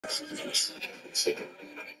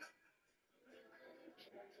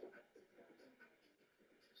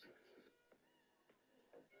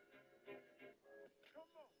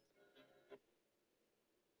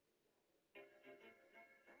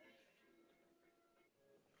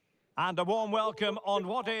And a warm welcome on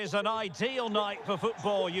what is an ideal night for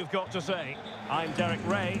football, you've got to say. I'm Derek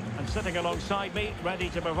Ray, and sitting alongside me, ready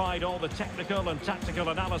to provide all the technical and tactical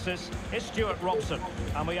analysis, is Stuart Robson.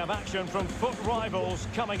 And we have action from foot rivals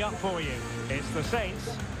coming up for you. It's the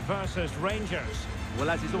Saints versus Rangers. Well,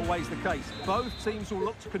 as is always the case, both teams will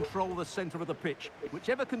look to control the centre of the pitch.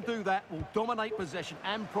 Whichever can do that will dominate possession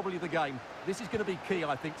and probably the game. This is going to be key,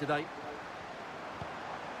 I think, today.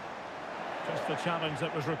 Just the challenge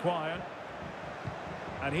that was required.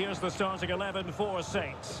 And here's the starting 11 for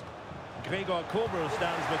Saints. Gregor Kobel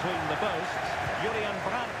stands between the posts. Julian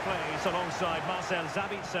Brandt plays alongside Marcel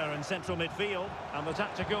Sabitzer in central midfield. And the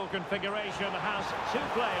tactical configuration has two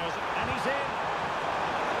players, and he's in.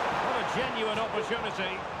 What a genuine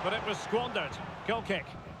opportunity, but it was squandered. Goal kick.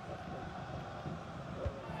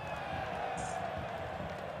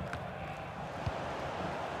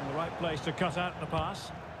 In the right place to cut out the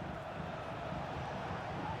pass.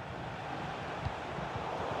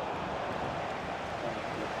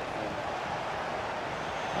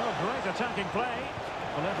 Oh, great attacking play.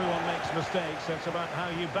 Well, everyone makes mistakes. It's about how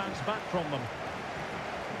you bounce back from them.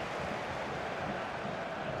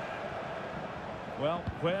 Well,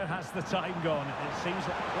 where has the time gone? It seems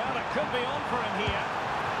like, well, it could be on for him here.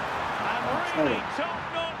 And really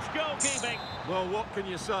top-notch goalkeeping. Well, what can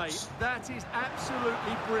you say? That is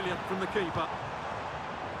absolutely brilliant from the keeper.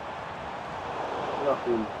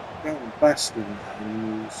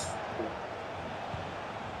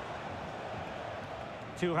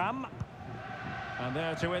 Thuram. And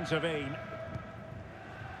there to intervene.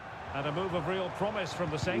 And a move of real promise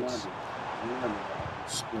from the Saints.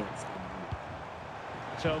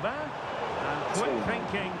 Tova. And quick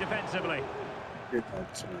thinking defensively.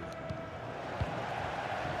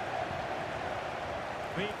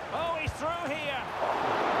 Oh, he's through here.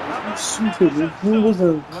 Well, it should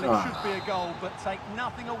be a goal, but take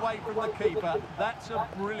nothing away from the keeper. That's a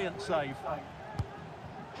brilliant save.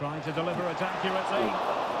 Trying to deliver it accurately.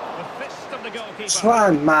 The fist of the goalkeeper.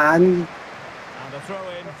 Swan, man. And a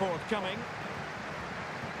throw-in forthcoming.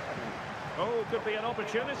 Oh, could be an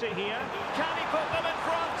opportunity here. Can he put them in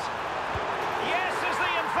front? Yes is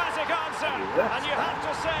the emphatic answer. Yes. And you have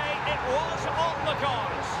to say it was on the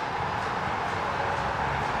cards.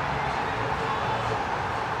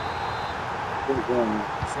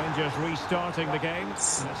 Rangers restarting the game. And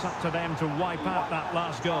it's up to them to wipe out that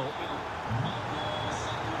last goal.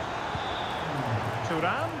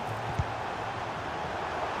 Thuram.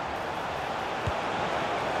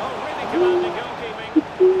 Oh, really commanding goalkeeping.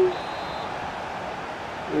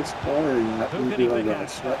 It's boring that we do like a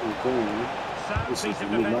sweaty goal. This is the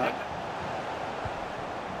map.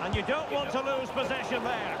 And you don't want to lose possession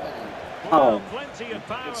there. Oh. Well, plenty of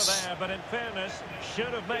power there, but in fairness,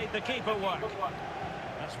 should have made the keeper work.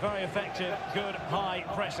 That's very effective, good high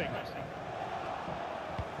pressing.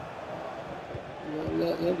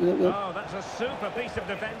 Oh, that's a super piece of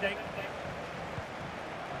defending.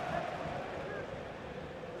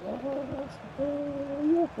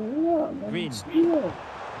 Green.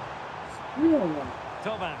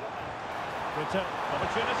 Thauvin. Return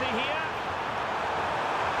opportunity here.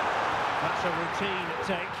 That's a routine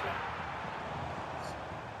take.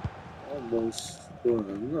 Almost.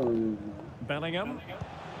 Bellingham.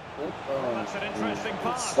 That's an interesting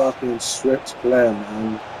pass. Fucking strict player,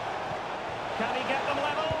 man. Can he get them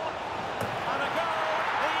level? And a goal,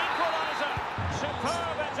 the equaliser.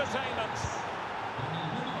 Superb entertainment.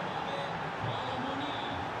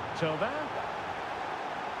 Thauvin.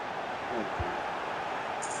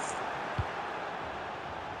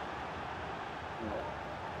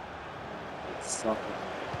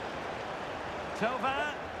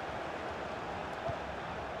 Thauvin.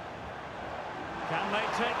 Can they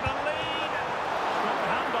take the lead? Good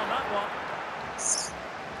hand on that one.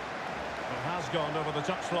 It has gone over the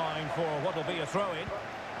touchline for what will be a throw-in.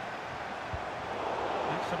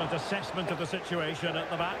 Excellent assessment of the situation at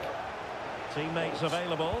the back. Teammates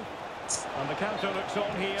available. And the counter looks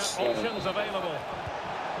on here. Options available.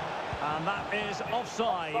 And that is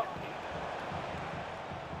offside.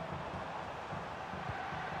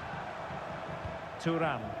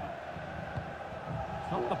 Thuram.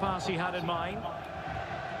 Not the pass he had in mind.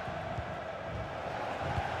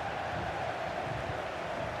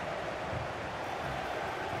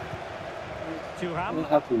 Thuram. What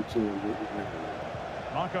happened to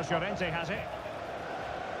Marcos Llorente has it.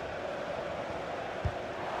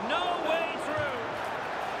 No way through.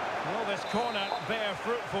 Will this corner bear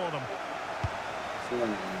fruit for them?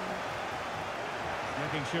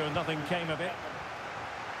 Making sure nothing came of it.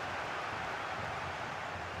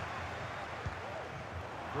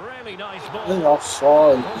 Really nice ball.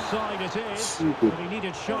 Offside. Offside it is, but he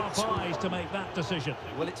needed sharp eyes to make that decision.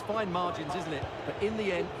 Well, it's fine margins, isn't it? But in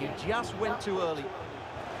the end, he just went too early.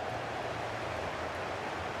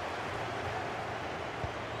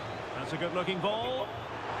 That's a good-looking ball.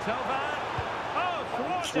 Tovan. Oh,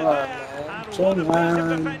 thwarted there. And what a piece of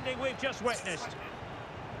defending we've just witnessed.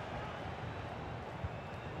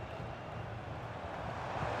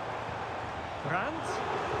 Brandt.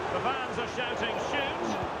 The fans are shouting, shoot.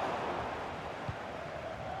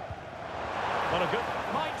 What a good...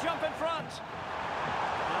 Might jump in front.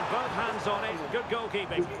 And both hands on it. Good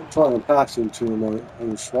goalkeeping. I'm trying to pass him to him. I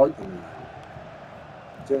was swiping him.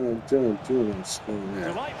 Dylan scoring there.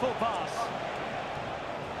 Delightful pass.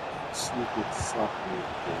 Super fucking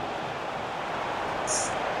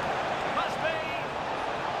Must be.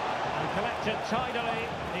 And collected tidily.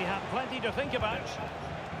 He had plenty to think about.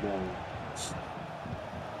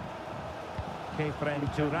 Kefren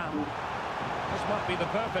Turam. This might be the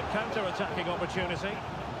perfect counter-attacking opportunity.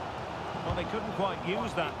 Well, they couldn't quite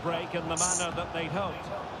use that break in the manner that they'd hoped.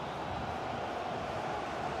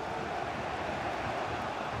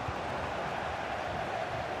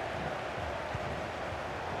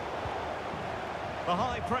 The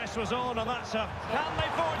high press was on, and that's a... Can they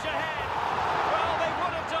forge ahead? Well, they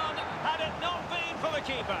would have done had it not been for the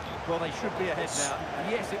keeper. Well, they should be ahead now.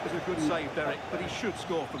 Yes, it was a good save, Derek, but he should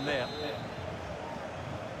score from there.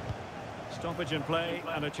 Stoppage in play,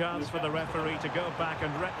 and a chance for the referee to go back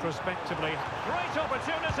and retrospectively. Great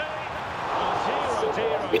opportunity! Oh dear, oh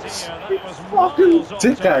dear, oh dear. That was fucking miles off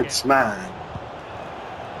dickheads, target. man.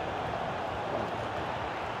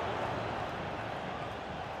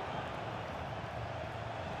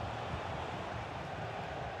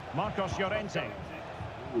 Marcos Llorente.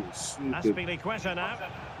 Azpilicueta now.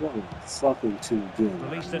 What a fucking team doing?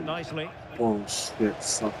 Released it nicely. Bullshit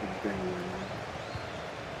fucking thing, man.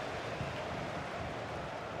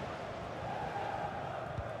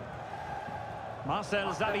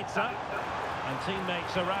 Marcel Sabitzer. And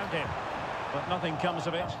teammates around him. But nothing comes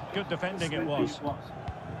of it. Good defending it was.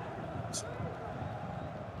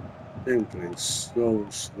 They're playing so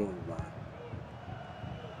slow, man.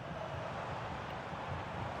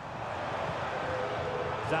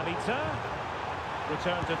 Sabitzer.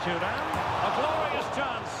 Return to Turan. A glorious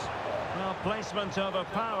chance. Well, placement over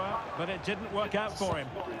power, but it didn't work out for him.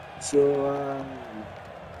 Turan.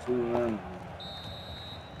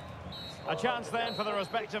 A chance then for the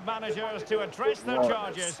respective managers to address their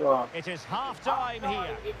charges. It is half-time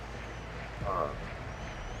here.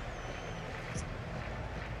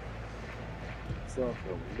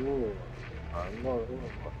 I'm not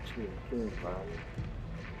team, man.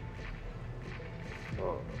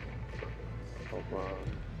 Oh, come on.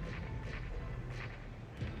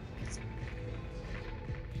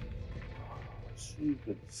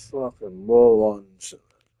 Stupid fucking morons.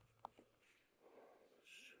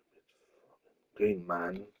 Green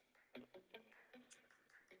man.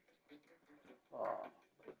 Oh.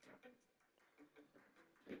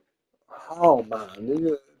 How, man?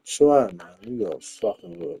 You try, man. You got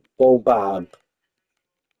fucking good. Ball bag.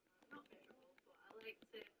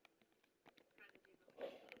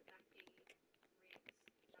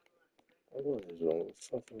 What is wrong?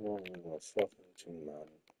 Fucking wrong with my fucking team, man.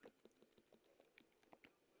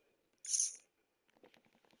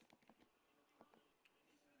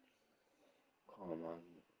 Come on, man.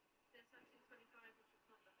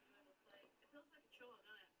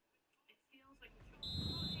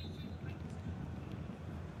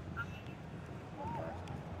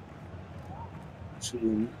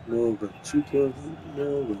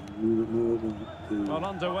 Well,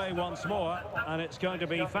 underway once more, and it's going to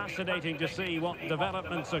be fascinating to see what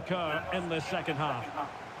developments occur in this second half.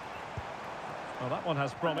 Well, that one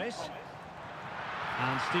has promise.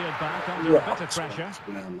 And steered back under a bit of pressure.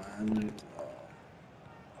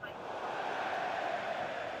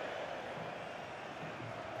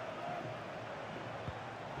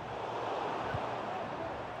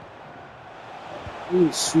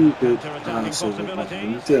 Stupid counter-attacking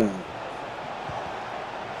possibilities. It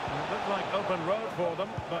looked like open road for them,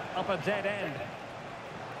 but up a dead end.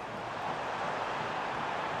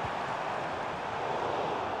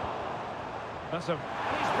 He's broken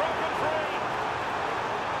free.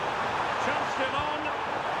 Chance still on.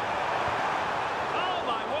 Oh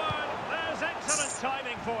my word! There's excellent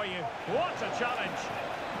timing for you. What a challenge!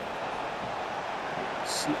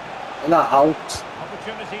 Not out.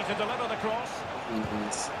 Opportunity to deliver the cross. He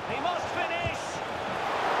must finish.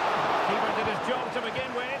 job to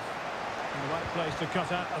begin with. In the right place to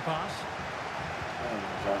cut out the pass.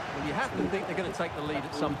 Well, you have to think they're going to take the lead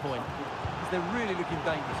at some point, because they're really looking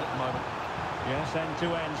dangerous at the moment. Yes,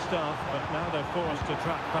 end-to-end stuff, but now they're forced to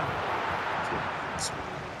track back.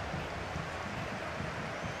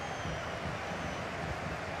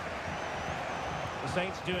 The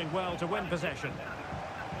Saints doing well to win possession.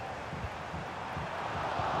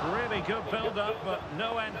 Really good build-up, but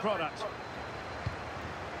no end product.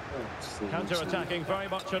 Counter-attacking, very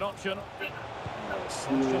much an option.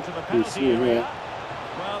 Into the penalty area.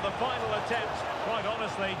 Well, the final attempt, quite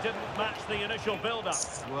honestly, didn't match the initial build-up.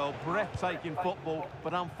 Well, breathtaking football,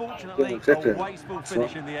 but unfortunately, a wasteful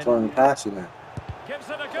finish in the end. Trying to pass it now. Gives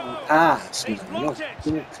it a go. Pass, He's blocked it.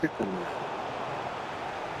 He Don't click on that.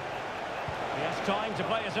 has time to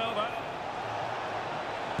play it over.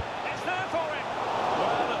 It's there for him.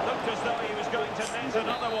 Well, it looked as though he was going to net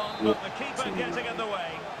another one, but the keeper getting in the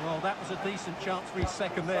way. Well, that was a decent chance for his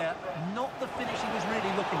second there. Not the finish he was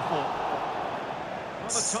really looking for. Well,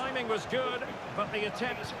 the timing was good, but the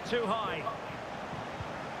attempt too high.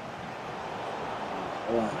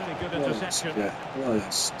 Really good interception. What is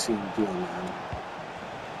this team doing, man?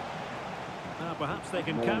 Now, perhaps they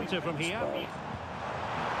can counter from here. Can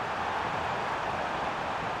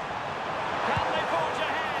they forge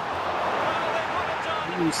ahead? Well, they would have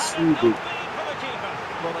done. And a good lead for the keeper.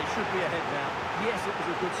 Well, they should be ahead now. Yes, it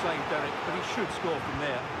was a good save, Derek, but he should score from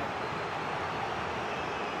there.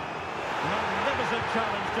 Magnificent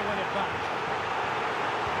challenge to win it back.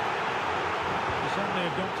 You certainly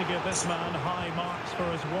have got to give this man high marks for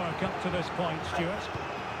his work up to this point, Stuart.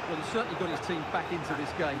 Well, he's certainly got his team back into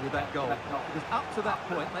this game with that goal. Because up to that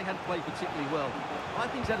point, they hadn't played particularly well. I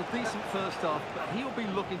think he's had a decent first half, but he'll be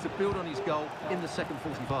looking to build on his goal in the second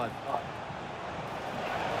 45.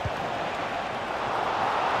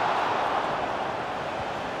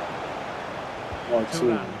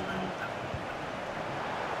 Turan.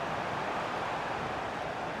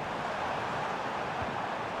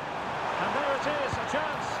 And there it is, a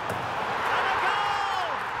chance. And a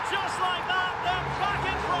goal! Just like that, they're back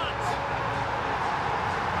in front.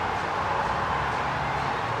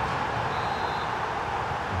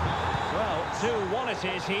 Well, 2-1 it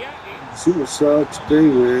is here. Suicide today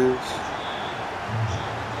is.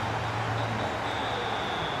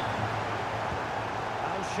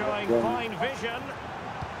 Now showing fine vision.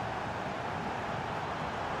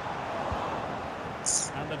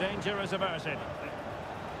 And the danger is averted.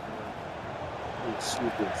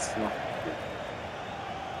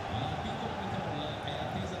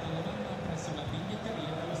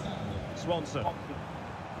 Swanson.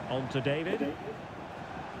 On to David.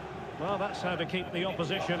 Well, that's how to keep the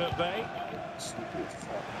opposition at bay.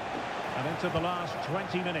 And into the last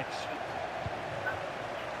 20 minutes.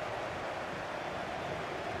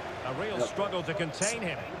 A real struggle to contain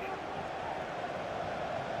him.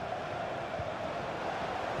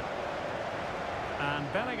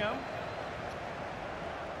 And Bellingham.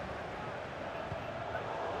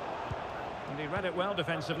 And he read it well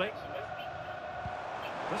defensively.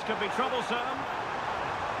 This could be troublesome.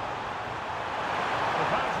 The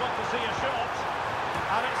fans want to see a shot.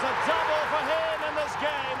 And it's a double for him in this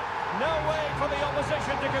game. No way for the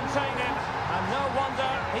opposition to contain him. And no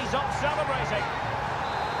wonder he's up celebrating.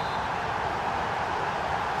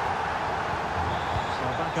 So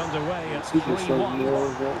back underway at 3-1.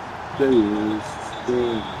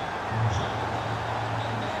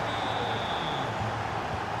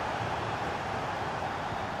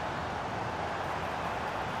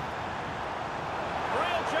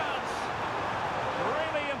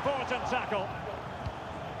 Tackle.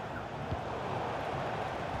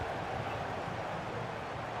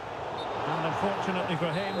 And unfortunately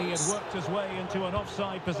for him, he had worked his way into an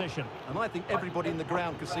offside position. And I think everybody in the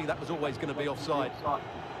ground could see that was always going to be offside.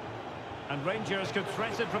 And Rangers could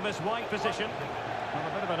threaten from this wide position. Well,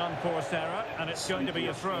 a bit of an unforced error, and it's going to be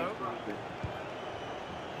a throw.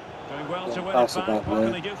 Doing well to win it back. What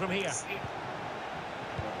can they do from here?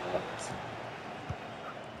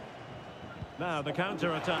 Now the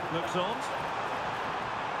counter-attack looks on.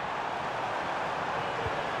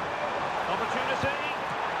 Opportunity.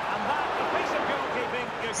 And that, a piece of goalkeeping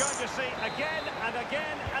you're going to see again and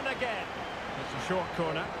again and again. It's a short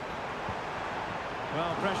corner.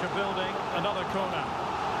 Well, pressure building. Another corner.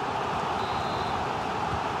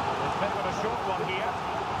 It's been with a short one here.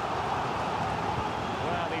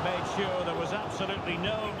 Well, he made sure there was absolutely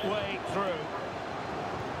no way through.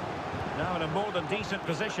 Now in a more than decent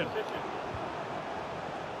position.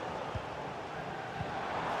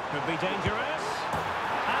 Could be dangerous.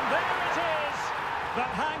 And there it is. But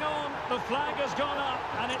hang on, the flag has gone up,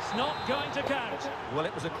 and it's not going to count. Well,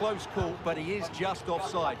 it was a close call, but he is just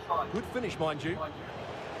offside. Good finish, mind you.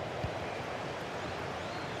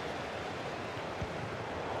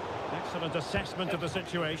 Excellent assessment of the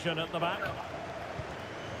situation at the back.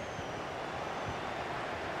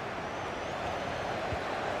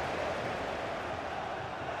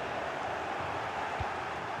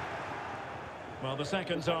 Well, the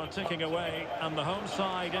seconds are ticking away, and the home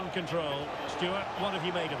side in control. Stuart, what have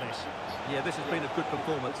you made of this? Yeah, this has been a good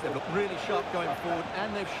performance. They've looked really sharp going forward,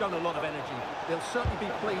 and they've shown a lot of energy. They'll certainly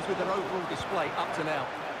be pleased with their overall display up to now.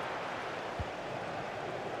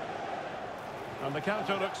 And the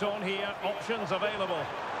counter looks on here. Options available.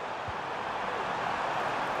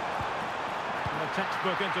 And a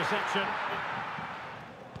textbook interception.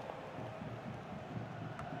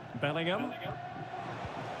 Bellingham.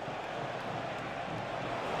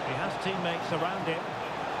 He has teammates around him.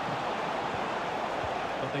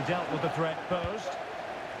 But they dealt with the threat posed.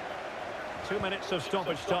 2 minutes of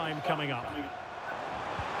stoppage time coming up. And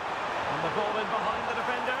the ball in behind the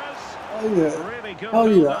defenders. Oh yeah. Really good Oh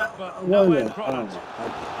yeah. build-up, but Oh no yeah. end product.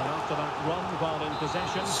 And after that run while in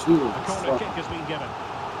possession, Sure. a corner kick has been given.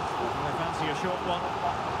 And they fancy a short one.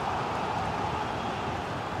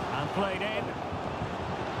 And played in.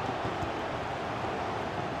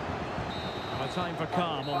 And a time for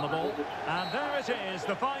calm on the ball. And there it is,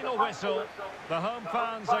 the final whistle. The home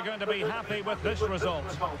fans are going to be happy with this result.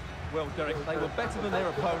 Well, Derek, they were better than their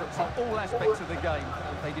opponents in all aspects of the game.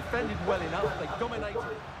 They defended well enough, they dominated.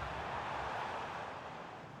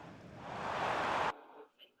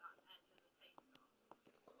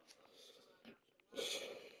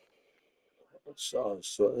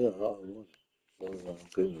 So yeah, I'm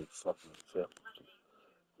getting fucking shit.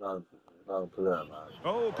 No, player, man.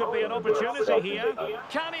 Oh, could be an opportunity here.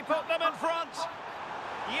 Can he put them in front?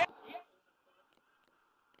 Yeah.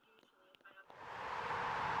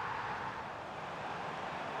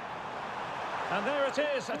 And there it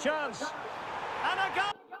is, a chance. And a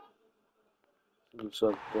goal! This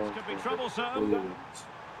could be troublesome.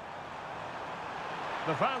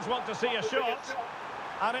 The fans want to see a shot.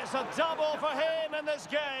 And it's a double for him in this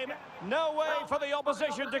game. No way for the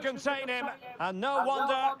opposition to contain him. And no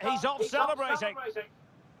wonder he's off celebrating.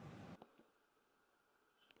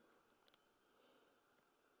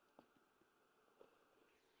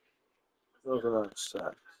 Those are nice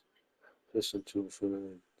sacks. Listen to him for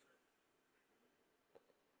the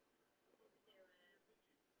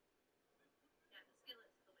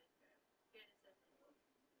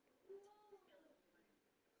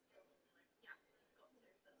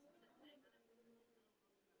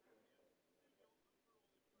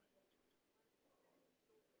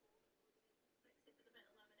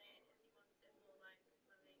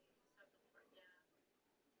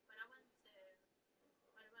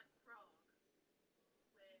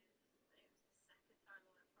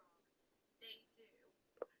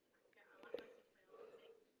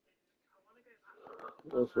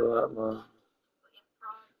What's that, man?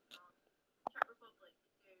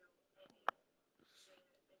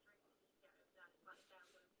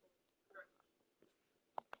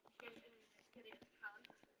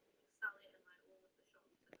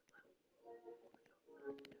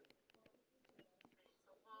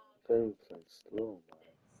 Game's slow, man.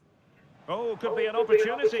 Oh, could be an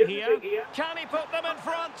opportunity here. Can he put them in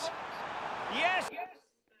front? Yes!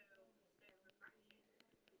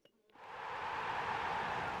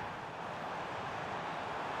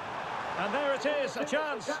 And there it is, a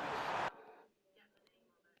chance. This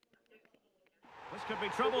could be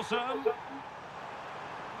troublesome.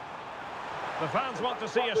 The fans want to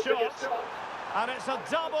see a shot. And it's a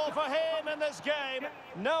double for him in this game.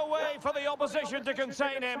 No way for the opposition to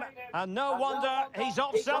contain him. And no wonder he's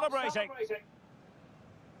off celebrating.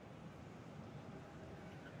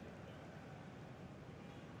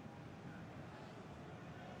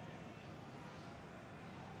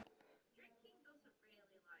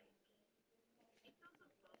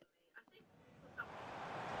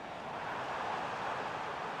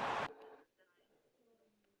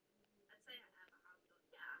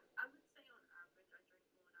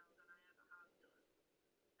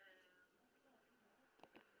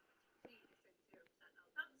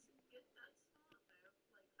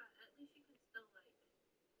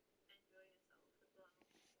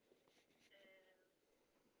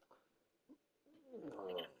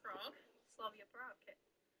 Slavia Prague kit.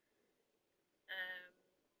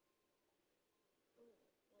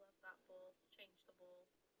 We'll have that ball, change the ball.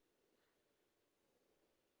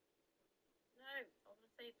 No, I want to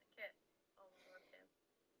save the kit. I want to work him.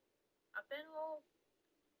 I've been all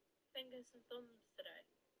fingers and thumbs today.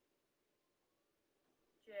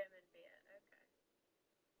 German beer. Okay.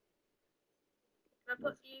 Can I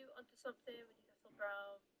put you onto something with Newcastle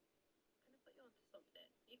Brown? Can I put you onto something?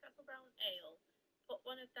 Newcastle Brown ale. Put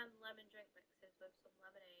one of them lemon drink mixes with some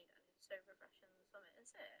lemonade, and it's so refreshing in the summer.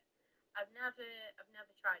 Is it? I've never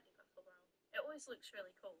tried Newcastle Brown. It always looks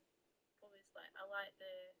really cool. Always I like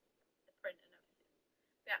the print and everything.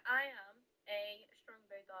 Yeah, I am a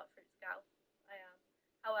Strongbow dark fruits gal. I am.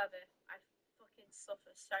 However, I fucking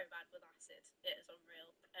suffer so bad with acid. It is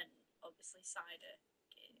unreal. And obviously cider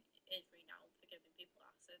is renowned for giving people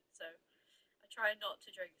acid. So I try not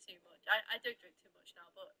to drink too much. I don't drink too much now,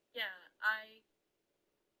 but yeah, I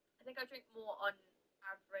think I drink more on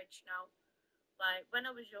average now. Like when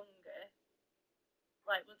I was younger,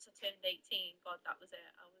 like once I turned 18, God, that was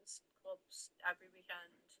it. I was clubs every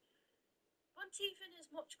weekend. Wasn't even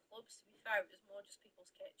as much clubs, to be fair. It was more just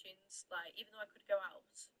people's kitchens. Like, even though I could go out,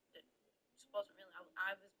 it just wasn't really.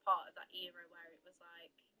 I was part of that era where it was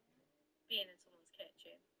like being in someone's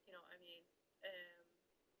kitchen. You know what I mean?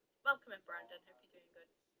 Welcome in, Brandon. Hope you're doing good.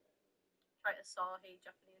 Try Asahi,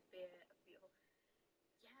 Japanese beer, beautiful.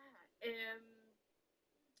 Yeah.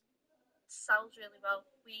 Sells really well.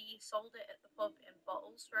 We sold it at the pub in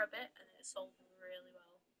bottles for a bit, and it sold really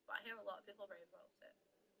well. But I hear a lot of people rave about it.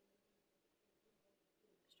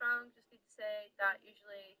 Strong, just need to say that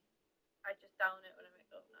usually I just down it when I make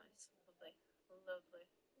up. Nice, lovely, lovely.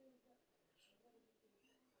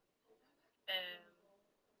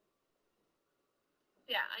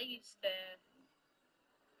 Yeah, I used to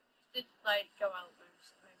like go out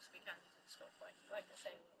most weekends and stuff. Like I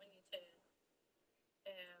say, when you turn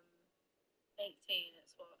 18,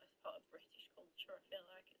 it's part of British culture. I feel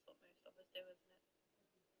like it's what most of us do, isn't it?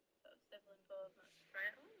 So sibling pub, that's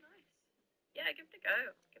right. Oh, nice. Yeah, give it a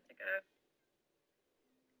go. Give it a go.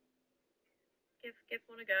 Give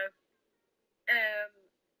one a go.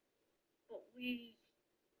 But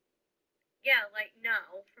like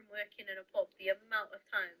now from working in a pub, the amount of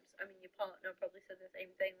times, I mean, your partner probably said the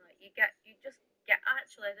same thing. Like you just get.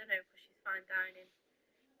 Actually, I don't know because she's fine dining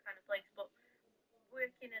kind of place, but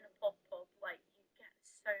working in a pub, like you get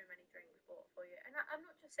so many drinks bought for you. And I'm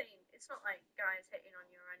not just saying it's not like guys hitting on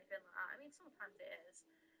you or anything like that. I mean, sometimes it is,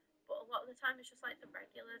 but a lot of the time it's just like the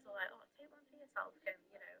regulars are like, oh, take one for yourself, Kim,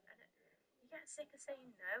 you know. And you get sick of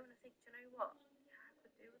saying no, and I think, do you know what? Yeah, I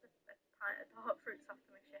could do with a pint of dark fruits after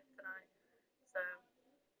my shift tonight. So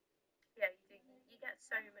yeah, you do. You get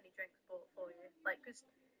so many drinks bought for you, like because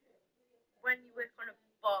when you work on a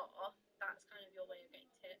bar, that's kind of your way of getting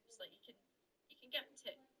tips. Like you can get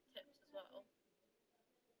tips as well.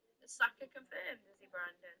 Is Saka confirmed? Is he,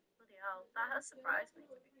 Brandon? Bloody hell, that has surprised me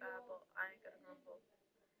to be fair, but I ain't gonna grumble.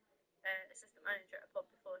 Assistant manager at a pub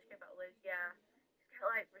before she came out of Liz, yeah. You get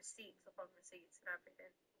like receipts upon receipts and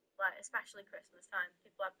everything. Like especially Christmas time,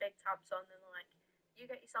 people have big tabs on and they're like, you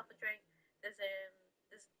get yourself a drink. There's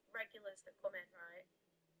regulars that come in, right?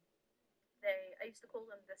 I used to call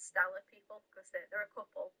them the Stella people because they're a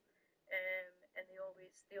couple, and they always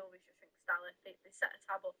just drink Stella. They set a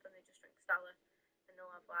tab up and they just drink Stella, and they'll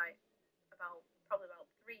have like probably about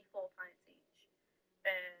 3-4 pints each.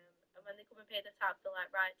 And when they come and pay the tab, they're like,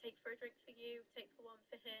 right, take for a drink for you, take for one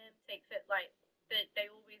for him, take for like they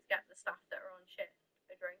always get the staff that are on shift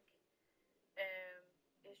a drink.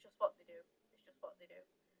 It's just what they do. It's just what they do.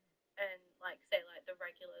 And like say like the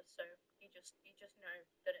regulars, so you just know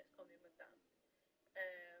that it's coming with them.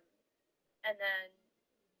 And then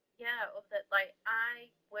like I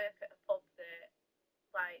work at a pub that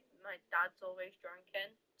like my dad's always drank in,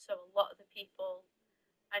 so a lot of the people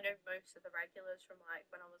I know most of the regulars from like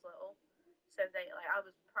when I was little. So I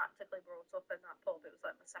was practically brought up in that pub. It was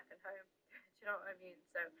like my second home. Do you know what I mean?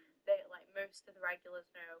 So most of the regulars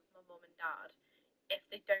know my mum and dad. If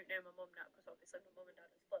they don't know my mum now, because obviously my mum and dad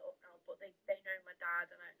are split up now, but they know my dad,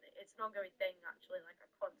 and it's an ongoing thing actually. Like I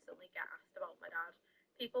constantly get asked about my dad.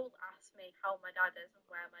 People ask me how my dad is and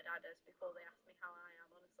where my dad is before they ask me how I am,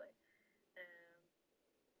 honestly.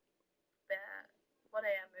 But what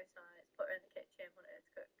I am most nights, put her in the kitchen, put her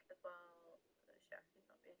to cook as well. The chef, he's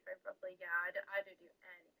not being trained properly. Yeah, I don't do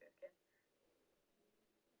any cooking.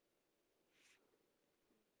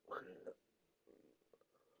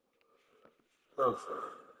 Oh,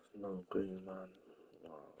 no green man.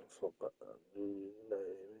 No, I forgot that new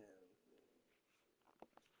name.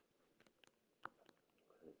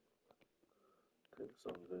 Take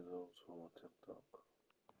some videos from TikTok.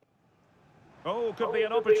 Oh, could be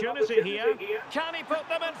an opportunity here. Can he put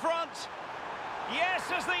them in front? Yes,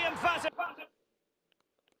 is the emphatic.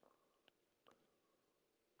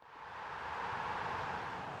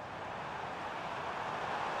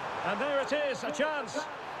 And there it is, a chance.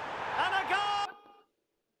 And a goal!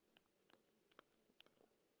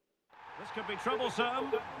 could be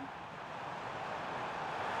troublesome.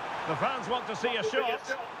 The fans want to see a shot.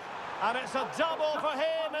 And it's a double for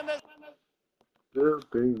him in the...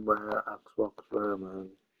 Just being my Xbox there, man.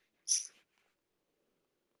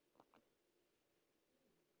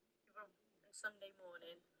 Sunday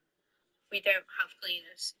morning, we don't have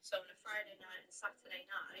cleaners. So on a Friday night and Saturday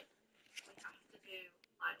night, we have to do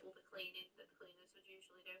like all the cleaning that the cleaners would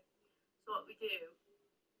usually do. So what we do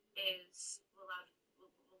is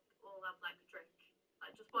we'll have like a drink,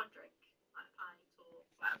 like just one drink, like a pint or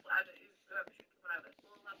whatever, whoever's drinking whatever.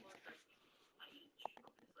 We'll have one drink, like each,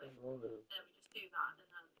 obviously. And then we just do that, and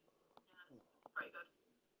then yeah, it's pretty good.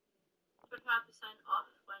 25%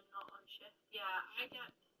 off when not on shift. Yeah, I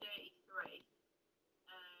get 33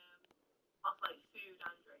 off like food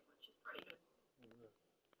and drink, which is pretty good.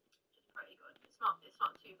 Which is pretty good. It's not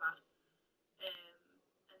too bad.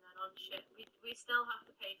 And then on shift, we still have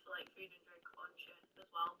to pay for like food and drink on shift as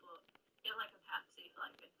well, but get like a Pepsi for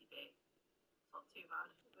like 50p. It's not too bad.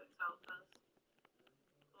 It works out for us.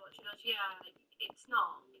 But she goes, yeah, it's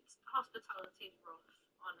not. It's hospitality is rough,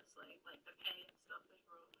 honestly. Like the pay and stuff is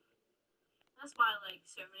rough. That's why like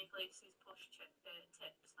so many places push tips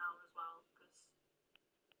now as well, because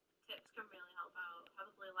tips can really help out.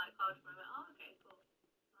 Heavily like college, I'm like, oh okay, cool,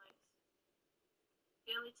 nice.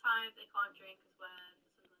 The only time they can't drink is when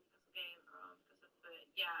the Sunderland Newcastle game are on because of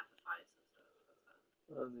the fights and stuff.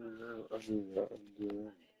 I knew that. I think chat 11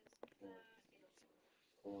 PM.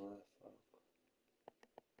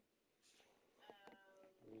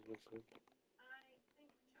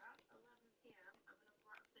 I'm gonna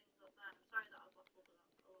wrap things up then. I'm sorry that I've waffled a lot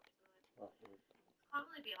tonight. Can't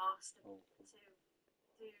really be asked to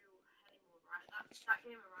do any more right. That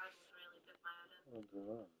game of Rise was really good, my head in.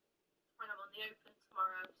 And I'm on the Open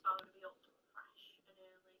tomorrow, so I'm gonna be up fresh and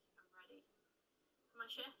early and ready for my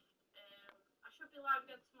shift. I should be live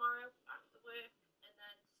again tomorrow after work, and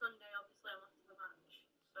then Sunday obviously I'm off to the match,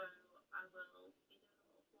 so I will be doing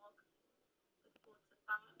a little vlog. Look forward to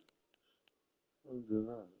that.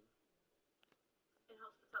 In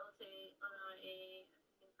hospitality on in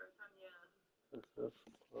Britannia.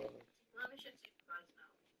 Let me shift to you guys now.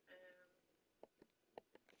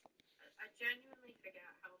 I genuinely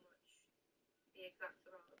forget how much the exact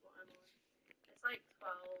amount of what I'm on. It's like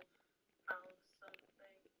 £12 something.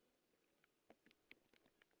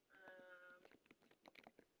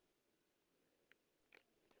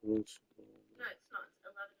 No, it's not. It's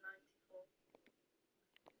 £11.94.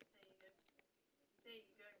 There you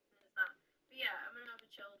go. There's that. But yeah, I'm gonna have a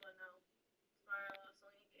chilled one now. Tomorrow,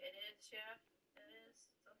 it is, yeah. It is.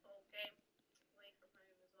 It's a whole game away from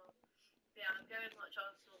home as well. But yeah, I'm going to watch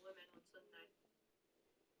Arsenal women on Sunday.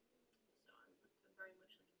 So I'm very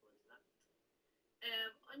much looking forward to that.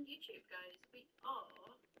 On YouTube, guys, we're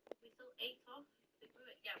still 8 off.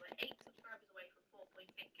 We're 8 subscribers away from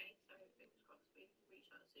 4.8k, so fingers crossed we reach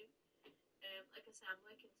that soon. Like I said, I'm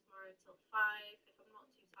working tomorrow till 5. If I'm not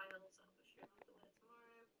too tired, I'll set up a stream after work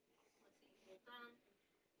tomorrow. Let's see you all then.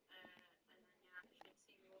 And then yeah, I should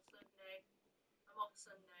see you all Sunday. I'm off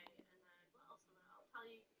Sunday, and then what else am I? I'll tell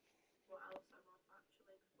you what else I'm off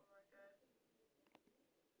actually before I go.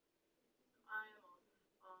 I am off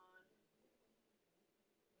on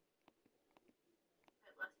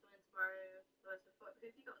Leicester win tomorrow. Who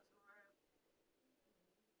have you got tomorrow?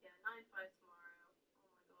 Yeah, 9-5 tomorrow.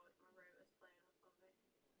 Oh my god, my rotor's playing up on me.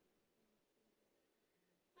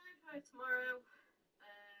 9-5 tomorrow.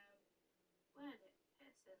 When it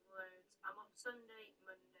pissing loads. I'm off Sunday,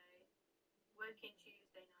 Monday. Working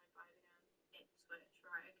Tuesday, 9-5 again. Ipswich,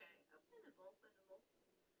 right? Okay, winnable.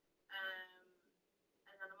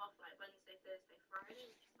 And then I'm off like Wednesday, Thursday, Friday,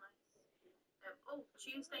 which is nice.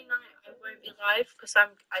 Tuesday night I won't be live because I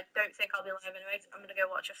don't think I'll be live anyway. I'm gonna go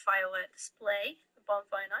watch a firework display, a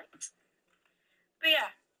bonfire night. But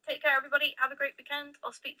yeah, take care everybody. Have a great weekend.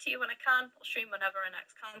 I'll speak to you when I can. I'll stream whenever I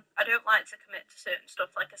next can. I don't like to commit to certain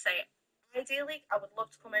stuff. Like I say, ideally I would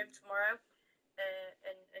love to come home tomorrow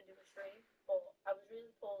and do a stream, but I was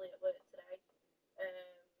really poorly at work today,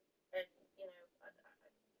 and you know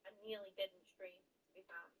I nearly didn't stream, to be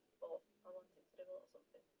fair, but I wanted to do a little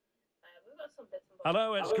something. We've got some bits and bobs.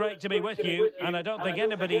 Hello, it's great to be with you, and I don't think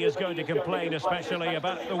anybody is going to complain, especially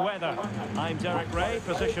about the weather. I'm Derek Ray,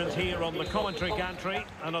 positioned here on the commentary gantry,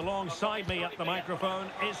 and alongside me at the microphone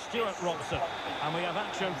is Stuart Robson. And we have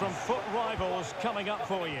action from foot rivals coming up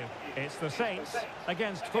for you. It's the Saints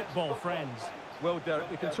against football friends. Well, Derek,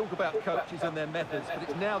 we can talk about coaches and their methods, but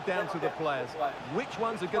it's now down to the players. Which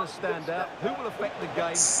ones are going to stand out, who will affect the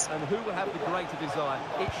game, and who will have the greater design?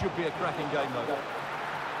 It should be a cracking game, though.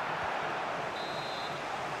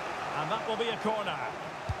 And that will be a corner.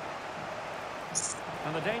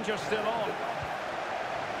 And the danger's still on.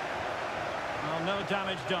 Well, no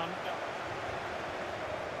damage done.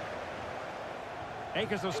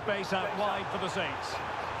 Acres of space out wide for the Saints.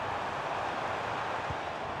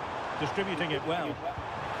 Distributing it well. And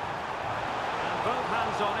both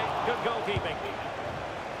hands on it. Good goalkeeping.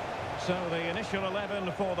 So the initial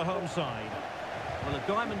 11 for the home side. Well, a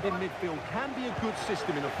diamond in midfield can be a good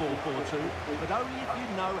system in a 4-4-2, but only if you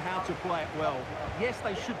know how to play it well. Yes,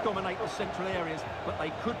 they should dominate the central areas, but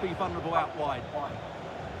they could be vulnerable out wide.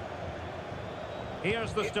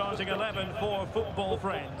 Here's the starting 11 for Football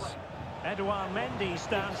Friends. Edouard Mendy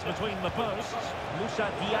stands between the posts.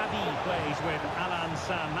 Moussa Diaby plays with Alain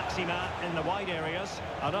Saint-Maximin in the wide areas.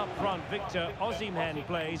 And up front, Victor Osimhen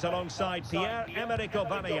plays alongside Pierre-Emerick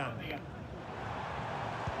Aubameyang.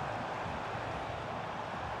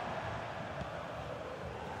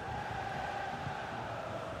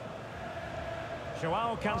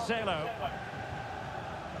 Joao Cancelo.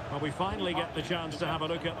 Well, we finally get the chance to have a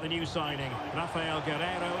look at the new signing. Rafael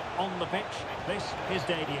Guerreiro on the pitch. This his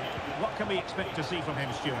debut. What can we expect to see from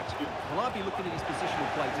him, Stuart? Well, I'll be looking at his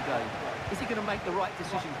positional play today. Is he going to make the right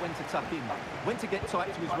decisions when to tuck in, when to get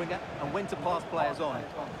tight to his winger, and when to pass players on?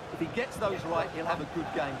 If he gets those right, he'll have a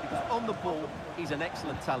good game, because on the ball, he's an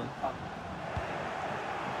excellent talent.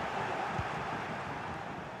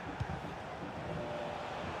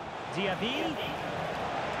 Diaby.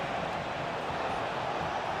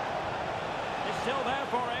 Still there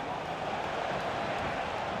for him.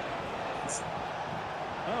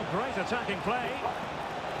 Oh, great attacking play.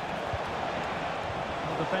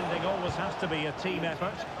 Well, defending always has to be a team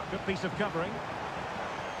effort. Good piece of covering.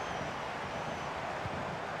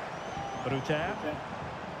 Ruter.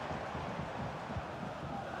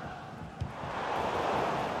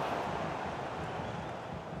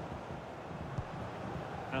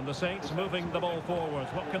 And the Saints moving the ball forward.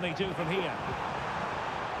 What can they do from here?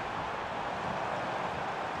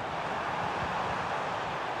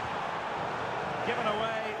 Given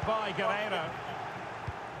away by Guerreiro.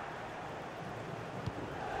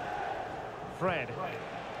 Fred.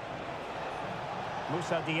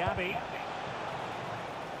 Moussa Diaby.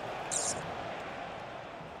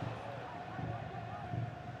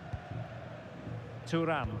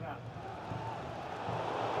 Thuram.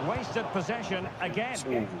 Wasted possession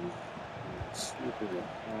again.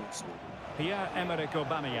 Pierre-Emerick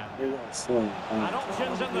Aubameyang. And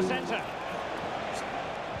options in the centre.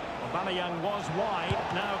 Aubameyang was wide,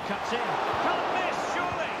 now cuts in. Can't miss,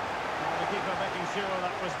 surely! And the keeper making sure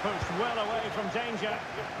that was pushed well away from danger.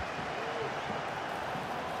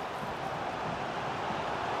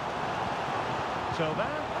 Silva.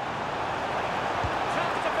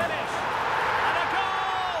 Chance to finish. And a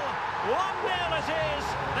goal! 1-0 it is.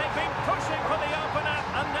 They've been pushing for the opener,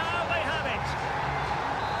 and now they have it.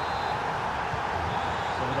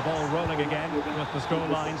 So the ball rolling again, with the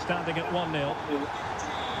scoreline standing at 1-0.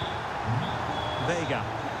 Vega.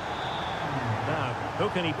 Now, who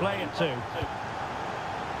can he play it to?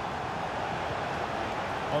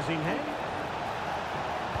 Osimhen.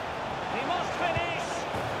 He must finish!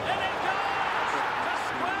 And it goes! To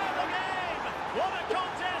square the game! What a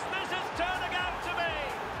contest this is turning out to be!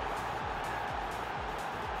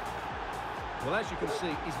 Well, as you can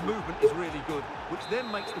see, his movement is really good, which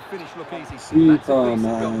then makes the finish look easy. That's a decent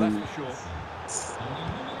goal, that's for sure.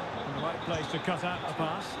 The right place to cut out the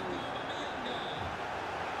pass.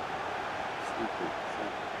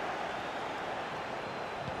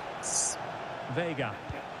 Vega.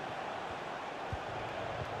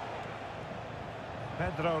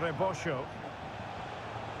 Pedro Rebosho.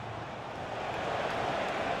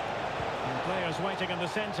 And players waiting in the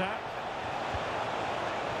centre.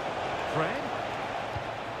 Fred.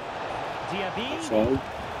 Diaby.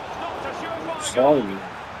 Not a surefire goal.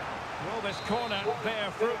 Will this corner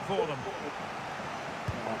bear fruit for them?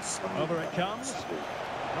 Over it comes.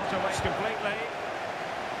 Not away completely.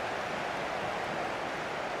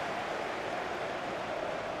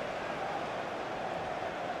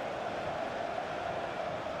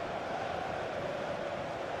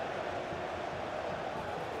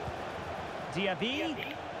 Diaby.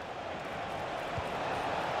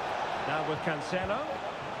 Now with Cancelo.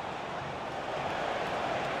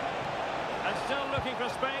 And still looking for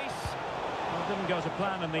space. Well, didn't go to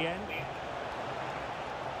plan in the end.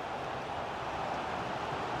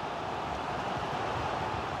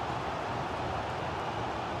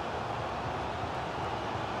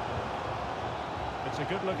 It's a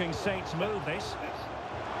good-looking Saints move, this.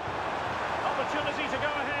 Opportunity to go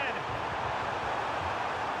ahead.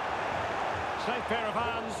 Safe pair of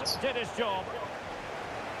hands, did his job.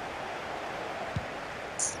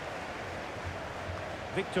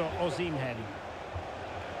 Victor Osimhen.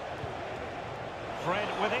 Fred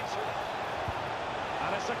with it.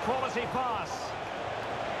 And it's a quality pass.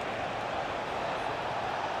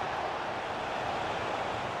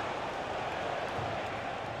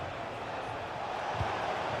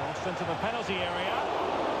 Crossed into the penalty area.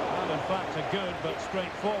 And in fact, a good but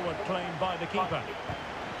straightforward claim by the keeper.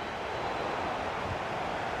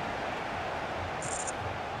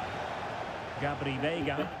 Gabri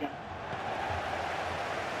Veiga.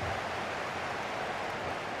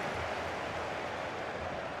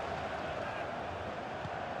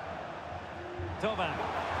 Tovan.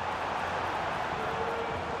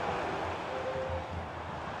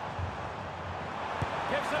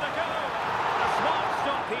 Gives it a go. A smart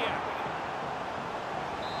stop here.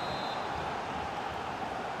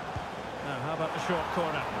 Now, how about the short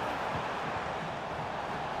corner?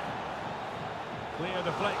 Clear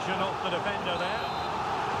deflection off the defender there.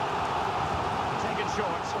 Taken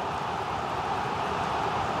short.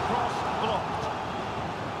 Cross blocked.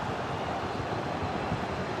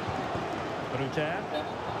 Ruter.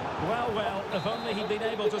 Well, if only he'd been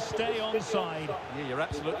able to stay onside. Yeah, you're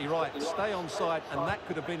absolutely right. Stay onside, and that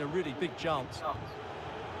could have been a really big chance.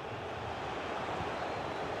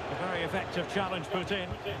 A very effective challenge put in.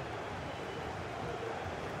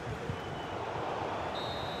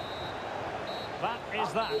 That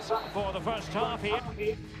is that for the first half here.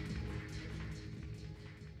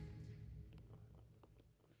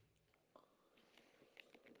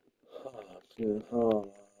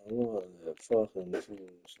 What the fucking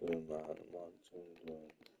teams do, man. My teams, man.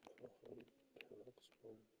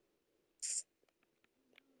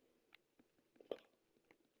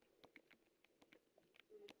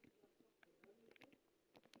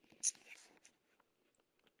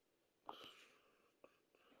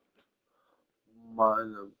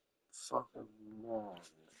 Meine fucking mom,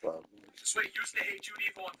 fam. So he used to hate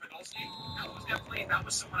Judy Vaughan for those. That was definitely, that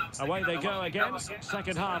was someone I was Away they thinking go again.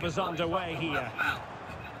 Second half is underway here. Wow.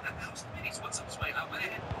 That was the minis. What's up, Sway? I went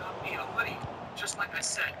ahead and got me a hoodie, just like I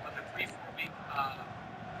said, with a 3-4 week,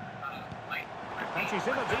 And she's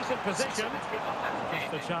in a decent position.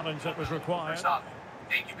 Just the challenge that was required. First off,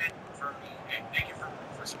 thank you, man, thank you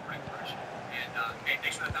for supporting Fresh. And, hey,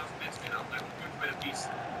 thanks for the 1,000 bits, man. I'm good for the piece.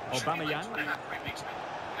 Aubameyang.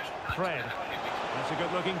 Fred. That's a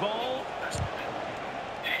good-looking ball.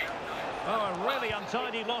 Oh, a really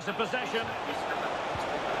untidy loss of possession.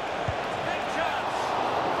 Big chance.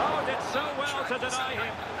 Oh, did so well to deny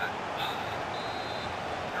him.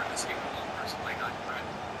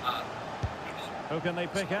 Who can they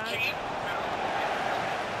pick out?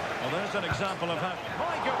 Well, there's an example of how...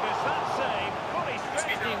 My goodness, that save. Fully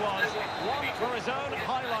stretched he was. One for his own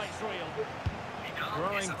highlights reel.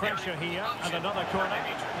 Growing pressure here, and another corner. A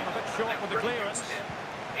bit short with the clearance.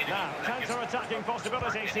 Now, counter-attacking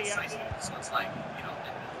possibilities here. So it's like, you know,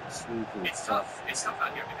 it's tough. It's tough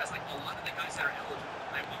out here because, like, a lot of the guys that are eligible,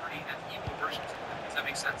 I've already had Evo versions of them. Does that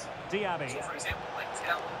make sense? Diaby. So, for example, like,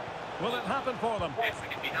 Tell. Will it happen for them? If we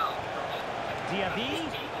can be now, Diaby.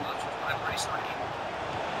 I've already started.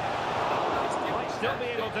 Might still be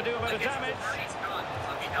able to do a bit of damage.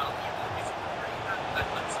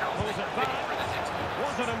 Pulls it back.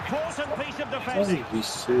 Was an important piece of defence. I think we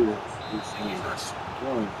see it.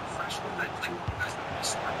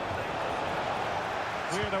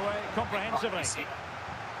 Cleared away comprehensively.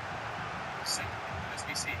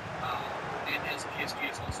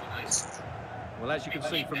 Well, as you can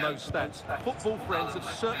see from those stats, Football Friends have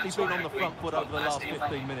certainly been on the front foot over the last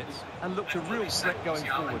 15 minutes and looked a real threat going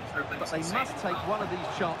forward. But they must take one of these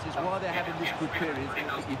chances while they're having this good period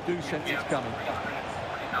that you do sense it's coming.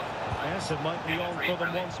 Yes, it might be on for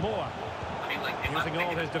them once more. Using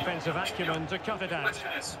all his defensive acumen to cut it out.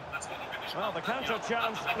 Well, the counter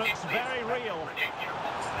challenge looks very real.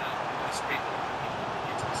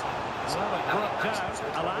 Well, it broke down,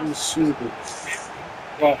 alas.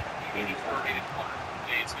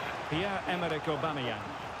 Pierre-Emerick Aubameyang.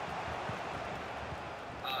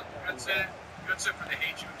 Good set for the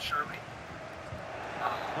H and Shirley.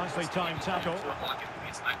 Nicely timed tackle.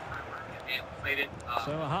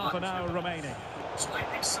 So half an hour remaining. So I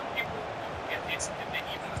think some people get it's and then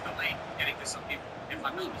even with the lane getting to some people, if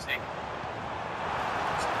I'm not mistaken.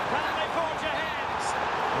 Can they forge ahead?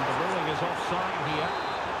 And the ruling is offside here.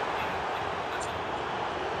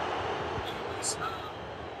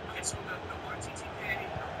 Okay, so the RTTK.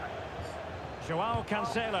 Joao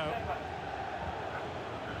Cancelo.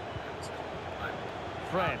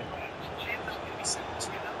 Fred.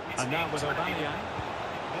 And now with Aubameyang.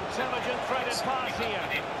 Intelligent threaded pass here.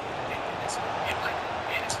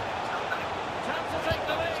 Chance to take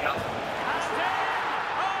the lead. And in!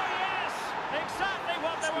 Oh yes! Exactly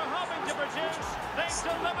what they were hoping to produce. They've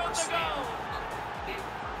delivered the goal.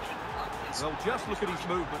 Well, just look at his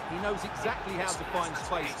movement. He knows exactly how to find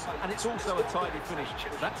space, and it's also a tidy finish.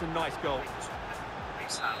 That's a nice goal.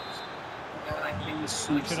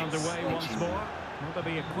 Action underway once more. Will there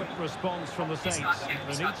be a quick response from the Saints?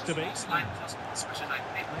 There needs to be. Made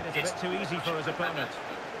it a bit too easy for his opponent.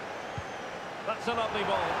 That's a lovely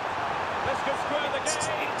ball. This could square the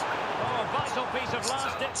game. Oh, a vital piece of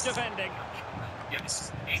last-ditch defending.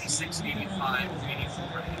 Yes, 86, 85,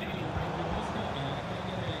 84, and 80.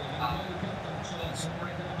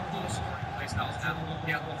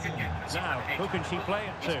 Now, who can she play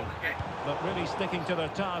it to? But really sticking to their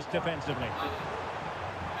task defensively.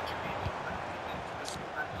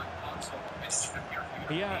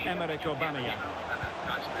 Pierre-Emerick Aubameyang.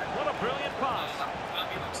 What a brilliant pass. Oh,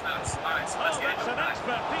 that's an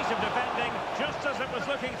expert piece of defending, just as it was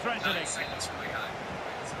looking threatening.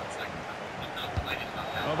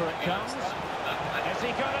 Over it comes. Is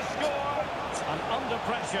he going to score? And under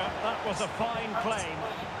pressure, that was a fine claim.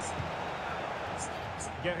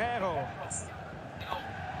 Guerrero.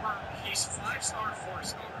 He's 5-star,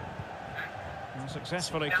 4-star. And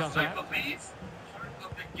successfully Now, cut I out. believe part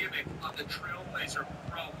of the gimmick of the Trailblazer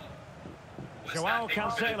promo was Joao that they were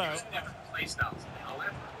Cancelo. going to use different playstyles.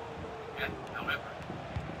 However,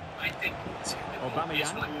 I think Aubameyang.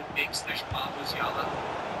 is what makes the Schwab Musiala.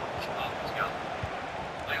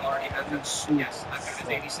 I already have this. Yes, I've got his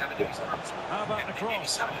 87 in his arms. How about the And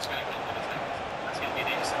cross? 87 is going to go with his legs. That's going to be an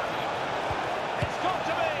 87. It's got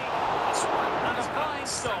to be! And a fine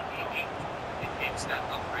stop. It makes that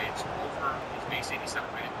upgrades over his base 87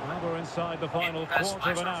 rating. Well, we're inside the final quarter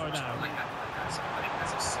of an hour now.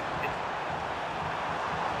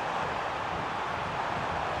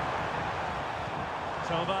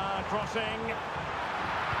 Silva crossing.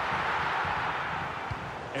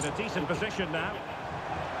 In a decent position now.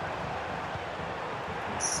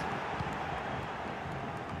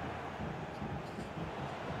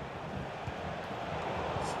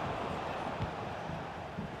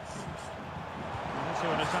 Into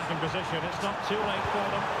an attacking position. It's not too late for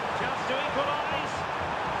them. Chance to equalise.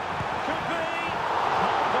 Could be.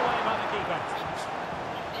 Knocked away by the keeper.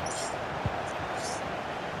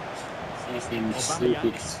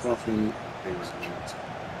 Nothing.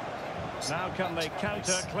 Now can they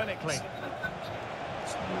counter clinically?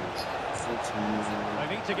 They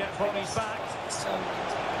need to get bodies back.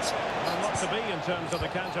 Well, not to be in terms of the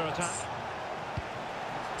counter-attack.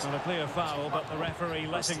 Well, a clear foul, but the referee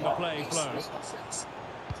letting the play flow. It's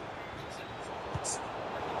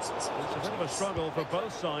a bit of a struggle for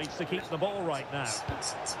both sides to keep the ball right now.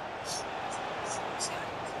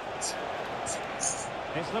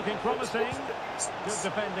 It's looking promising. Good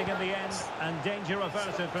defending in the end, and danger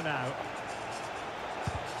averted for now.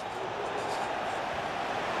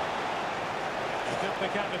 He took the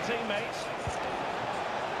count of teammates.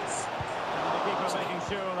 And the keeper making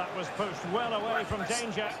sure that was pushed well away from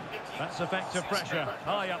danger. That's effective pressure,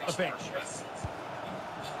 high up the pitch.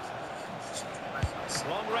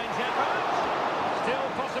 Long-range effort. Still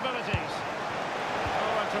possibilities.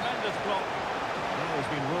 Oh, a tremendous block. Oh, he's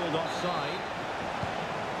been ruled offside.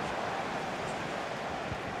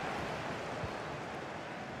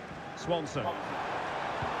 Swanson.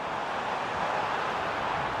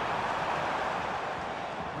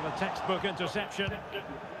 And a textbook interception.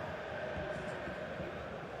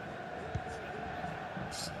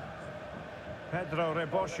 Pedro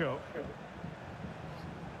Rebosho.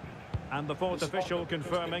 And the fourth official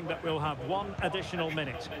confirming that we'll have one additional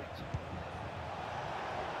minute.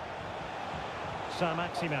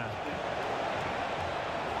 Saint-Maximin.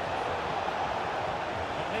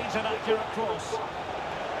 It needs an accurate cross.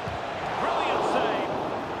 Brilliant save.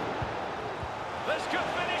 This could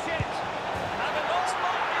finish it. And in all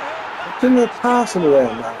likelihood, Didn't they pass him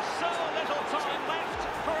around that? so little time left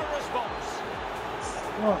for a response.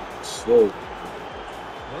 What? Slow.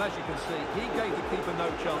 Well, as you can see, he gave the keeper no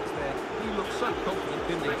chance there. He looked so confident,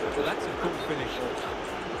 didn't he? So that's a cool finish.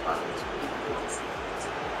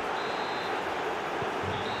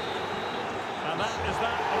 And that is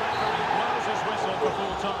that. The referee blows his whistle for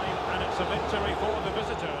full time, and it's a victory for the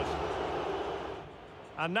visitors.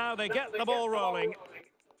 And now they get the ball rolling.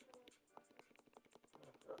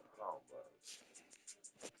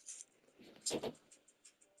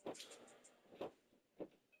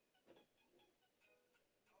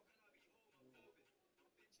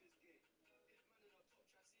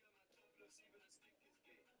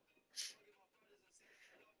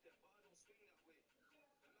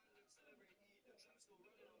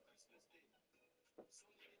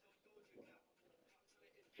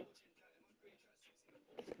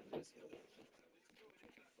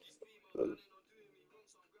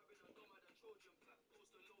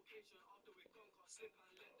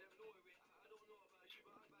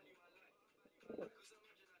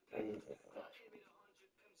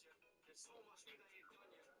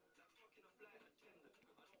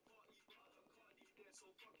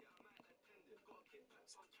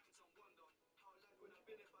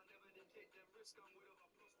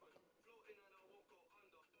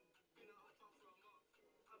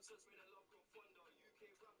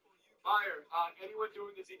 Fire. Anyone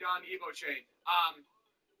doing the Zidane Evo chain?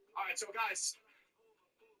 All right, so guys,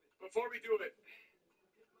 before we do it,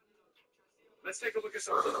 let's take a look at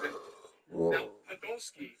something. Now,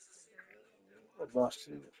 Podolski.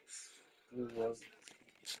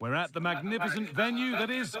 We're at the magnificent venue that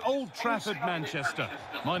is Old Trafford, Manchester.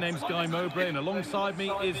 My name's Guy Mowbray, and alongside me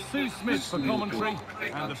is Sue Smith for commentary.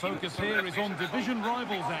 And the focus here is on division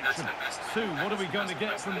rivals action. Sue, what are we going to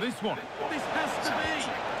get from this one? This has to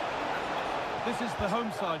be! This is the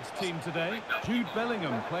home side's team today. Jude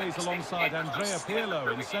Bellingham plays alongside Andrea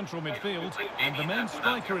Pirlo in central midfield, and the main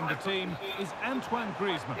striker in the team is Antoine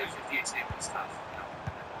Griezmann.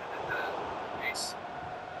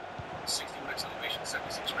 61 acceleration,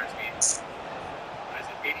 76 sprint speed. As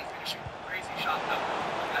an 80 finishing, crazy shot though.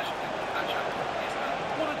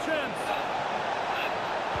 What a chance!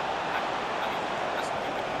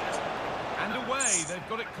 And away, they've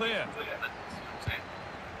got it clear.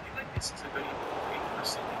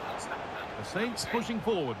 The Saints pushing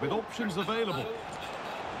forward with options available.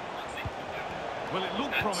 Well, it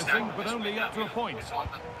looked promising, but only up to a point.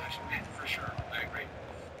 For sure, I agree.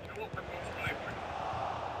 You know what?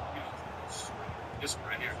 This one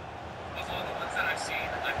right here. Of all the ones that I've seen,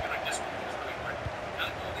 I feel like this one is really great.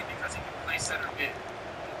 Not only because he can play center mid,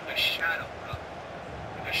 the shadow, bro.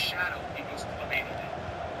 In the shadow, he goes amazing.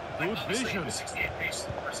 Good vision. 68 pace,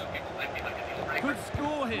 or some people might be like a deal breaker. Good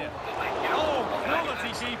score here. Oh,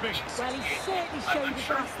 quality keeping. Well, he certainly showed his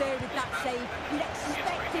class there with that save. You'd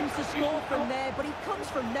expect him to score from there, but he comes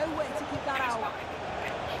from nowhere to keep that out.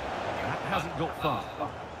 That hasn't got far.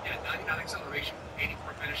 Yeah, 99 acceleration,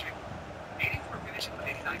 84 finishing. 84 finishing with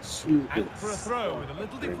 89. Out for a throw with a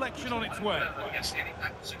little deflection on its way. Yeah, standing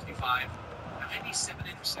back to 65. 97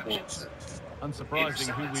 interceptions. Unsurprising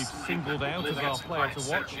who we've singled out as our player to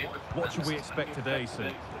watch. What should we expect today,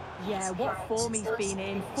 Sue? Yeah, what form he's been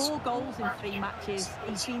in. 4 goals in 3 matches.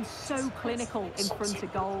 He's been so clinical in front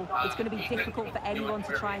of goal. It's going to be difficult for anyone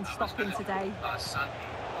to try and stop him today.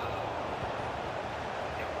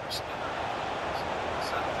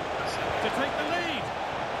 To take the lead.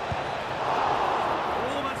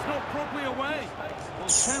 Oh, that's not properly away. Well,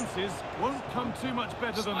 chances won't come too much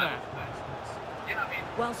better than that.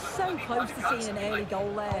 Well, so close to seeing an early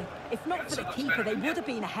goal there. If not for the keeper, they would have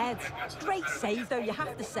been ahead. Great save, though, you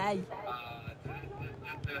have to say.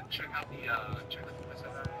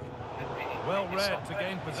 Well read to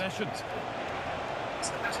gain possession.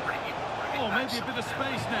 Oh, maybe a bit of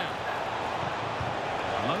space now.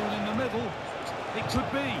 Alone in the middle. It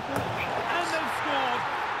could be. And they've scored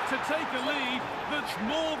to take a lead that's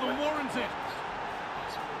more than warranted.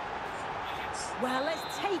 Well,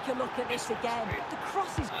 let's take a look at this again. The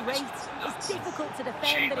cross is great. It's difficult to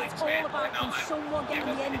defend, but it's all about can someone get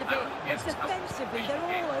the end of it. It's defensively, they're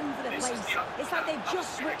all over the place. It's like they've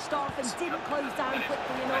just switched off and didn't close down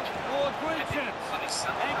quickly enough. Oh, a great chance.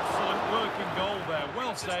 Excellent work and goal there.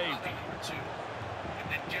 Well saved. And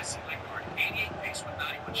then Jesse Lingard, 88 pace with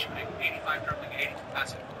 91 shooting, 85 dribbling, 82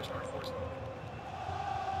 passing, 4-star forcing.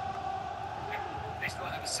 They still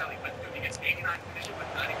have a Selly with him. He gets 89 finishing with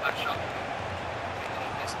 95 shot.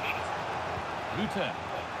 Luther. And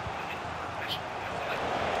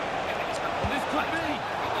this could be.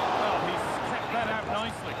 Well, he's kept that out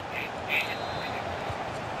nicely.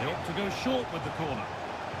 They ought to go short with the corner.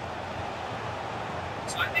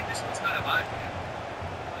 So I think this one's kind of vibe.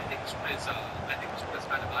 I think this one is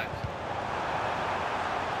kind of vibe.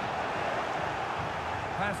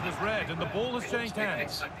 Pass was red and the ball has changed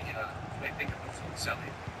hands. They think of Selly.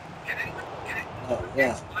 Can anyone get it? Oh,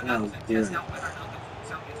 yeah. Now, yeah.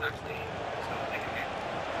 Selly is actually.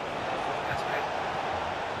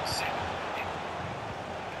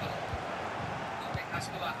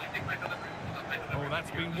 Oh,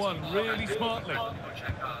 that's been won really smartly.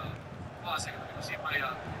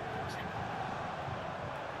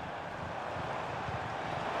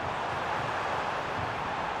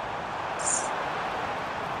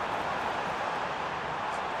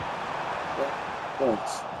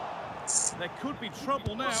 There could be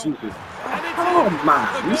trouble now. And it's the goal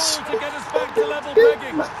to get us back to level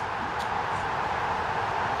pegging.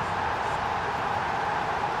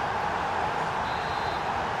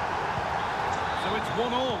 So it's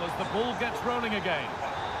 1-1 as the ball gets rolling again.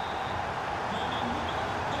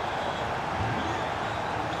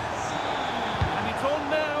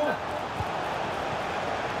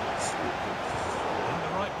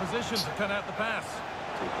 position to cut out the pass.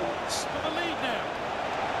 For the lead now.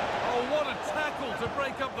 Oh, what a tackle to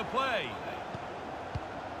break up the play.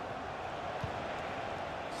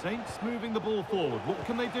 Saints moving the ball forward. What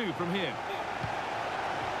can they do from here?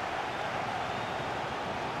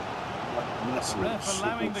 Ref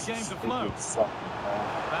allowing the game to flow.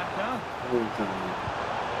 Baka.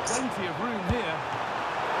 Plenty of room here.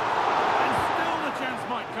 And still the chance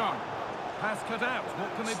might come. Pass cut out.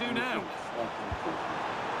 What can they do now?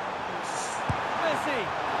 Messi.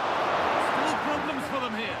 Still problems for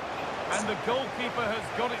them here. And the goalkeeper has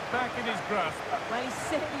got it back in his grasp. Well, he's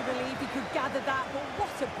certainly relieved he could gather that, but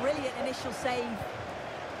what a brilliant initial save.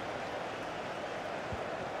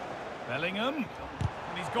 Bellingham.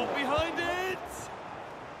 And he's got behind it.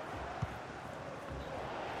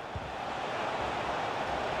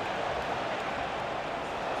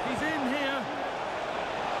 He's in here.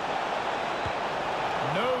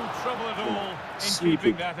 No trouble at all in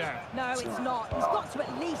keeping that out. No, it's not. He's got to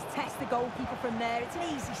at least test the goalkeeper from there. It's an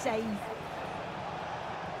easy save.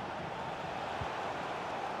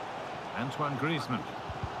 Antoine Griezmann.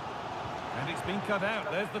 And it's been cut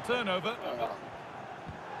out. There's the turnover.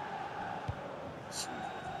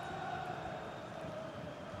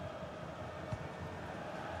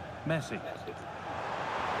 Messi.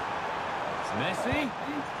 Messi.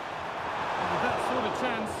 With that sort of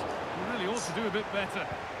chance, he really ought to do a bit better.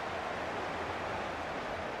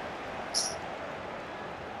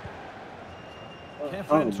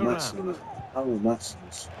 Kefren Turan.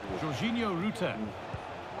 Jorginho Ruta.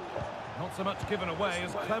 Not so much given away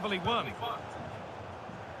as cleverly won.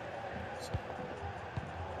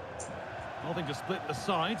 Nothing to split the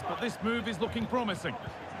sides, but this move is looking promising.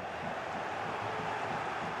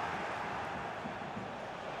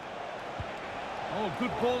 Oh,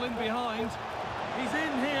 good ball in behind. He's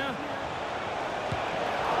in here.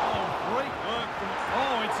 Oh, great work.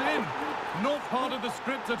 Oh, it's in. Not part of the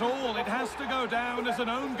script at all. It has to go down as an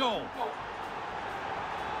own goal.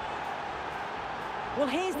 Well,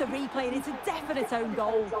 here's the replay, and it's a definite own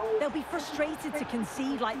goal. They'll be frustrated to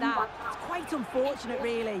concede like that. It's quite unfortunate,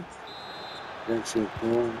 really. So it's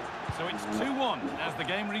 2-1 as the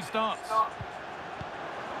game restarts.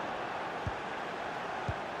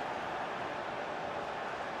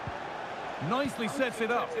 Nicely sets it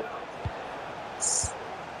up.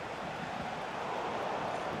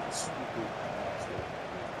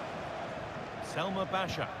 Selma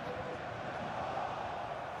Basha.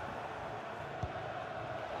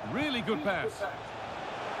 Really good pass.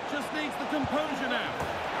 Just needs the composure now.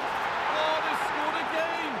 Oh, they scored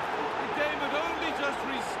again. The game had only just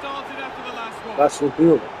restarted after the last one. That's what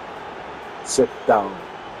you sit down.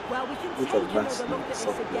 Well, we can take another look at this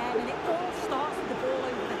again, and it all starts with the ball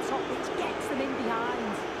over the top, which gets them in behind.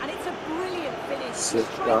 And it's a brilliant finish. Sit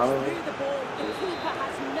Strikes down. through the ball. The keeper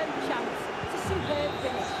has no chance. It's a superb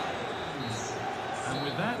finish. And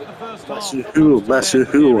with that, the first half. Messi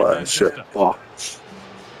who shit box.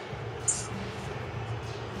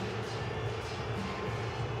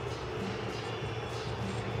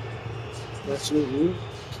 That's you.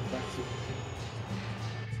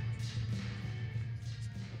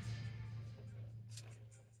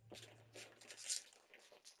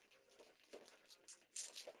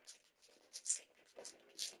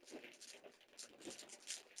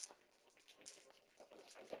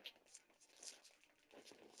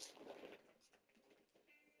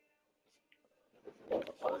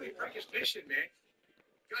 Holy freaking mission, man.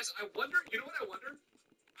 Guys, I wonder, you know what I wonder?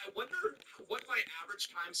 I wonder what my average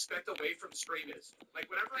time spent away from stream is. Like,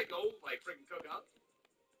 whenever I go, like, freaking cook up.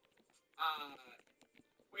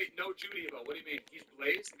 Wait, no Judy, what do you mean? He's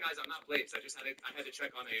blazed? Guys, I'm not blazed. I had to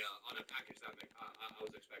check on a package that I was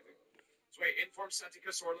expecting. So wait, Inform Santi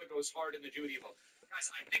Cazorla goes hard in the Judy vote. Guys,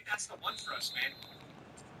 I think that's the one for us, man.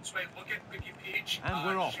 So wait, look at Ricky Peach. And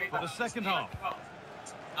we're off for the second half.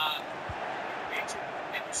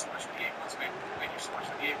 Thank you so much for the 8 months, man. Thank you so much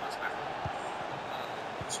for the 8 months, man.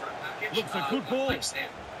 Looks a good ball.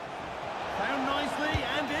 Found nicely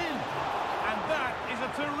and in. And that is a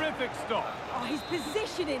terrific stop. Oh, his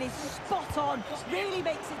positioning is spot on. Really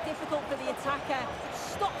makes it difficult for the attacker.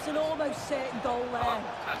 Stops an almost certain goal there.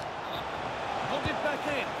 Got it back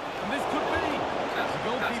in. And this could be. The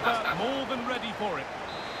goalkeeper more than ready for it.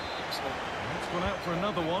 It's gone out for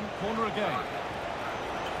another one. Corner again.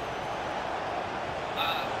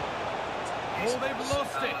 Oh, they've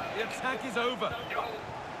lost it. The attack is over.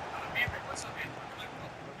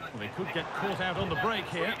 Well, they could get caught out on the break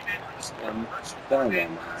here.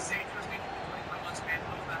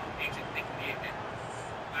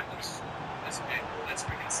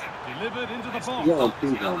 Delivered into the box. You're on P,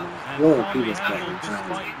 man. And You're on calmly P, handled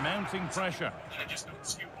despite mounting pressure.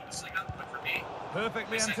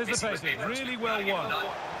 Perfectly anticipated, really well won.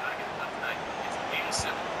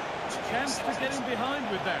 Chance to get in behind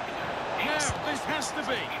with that. Now, this has to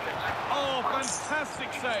be. Oh, fantastic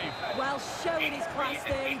save. Well, showing his class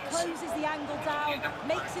there. He closes the angle down,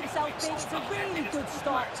 makes himself big. It's a really good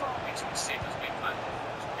stop.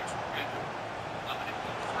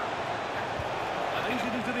 Lays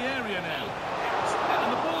it into the area now.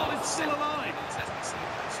 And the ball is still alive.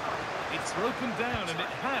 It's broken down and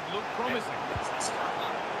it had looked promising.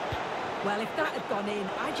 Well, if that had gone in,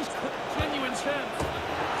 I just couldn't. Genuine chance.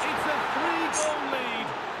 It's a 3-goal lead.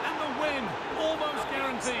 And the win almost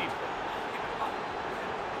guaranteed.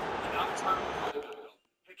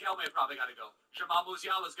 Kelme probably got to go. Jamal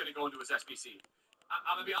Musiala's going to go into his SBC.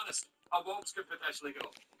 I'm going to be honest. Wokes could potentially go.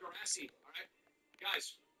 Garassi, all right?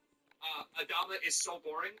 Guys, Adama is so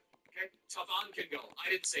boring, okay? Tavan can go. I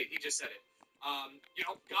didn't say it. He just said it. You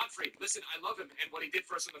know, Godfrey, listen, I love him and what he did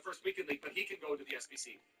for us in the first weekend league, but he can go to the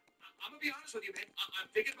SBC. I'm going to be honest with you, man. I'm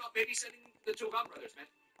thinking about maybe sending the Tugan brothers, man.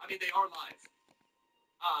 I mean, they are live.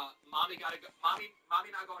 Mommy got to go. Mommy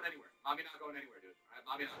not going anywhere. Mommy not going anywhere, dude. All right,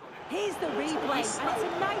 Mommy not going anywhere. Here's the replay, and it's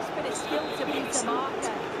a nice bit of skill to beat the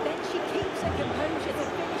marker. Then she keeps her composure to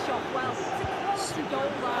finish off well. It's a quality goal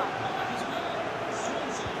there.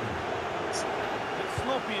 It's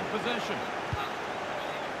sloppy in possession.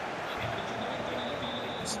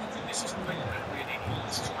 This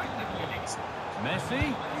is quite Messi.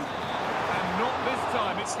 And not this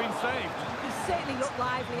time, it's been saved. He's certainly looked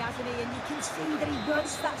lively, hasn't he? And you can see that he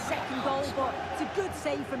wants that second goal, but it's a good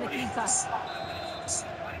save from the keeper.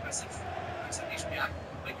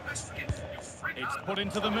 It's put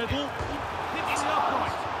into the middle. Hits the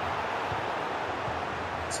upright.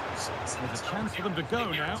 There's a chance for them to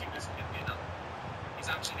go now. He's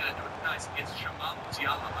actually going to do it nice. It's Jamal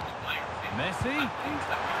Musiala on the player. Messi.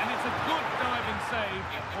 And it's a good diving save,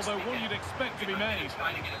 although one you'd expect to be made.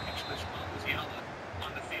 Trying to get a picture of Jamal Musiala on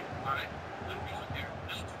the field, all right? Let him go in there.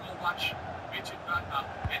 Now to go watch Richard Wagner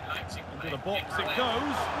and Leipzig. Into the box it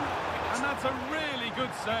goes. And that's a really good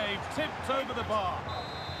save. Tipped over the bar.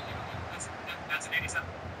 That's an 87.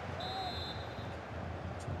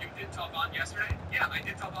 You did Tavan yesterday? Yeah, I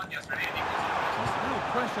did Tavan yesterday. And he goes, There's no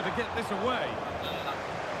pressure to get this away.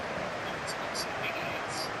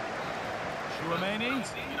 Chouameni.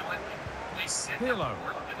 Pirlo.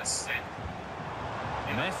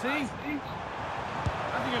 Messi.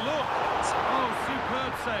 Having a look. Oh,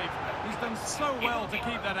 superb save. He's done so well to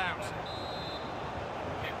keep that out.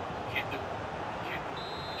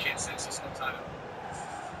 Can't sense this one time.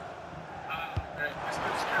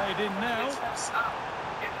 Played in now.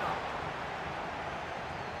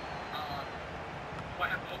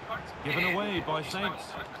 Given away by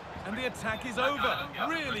Saints. And the attack is over.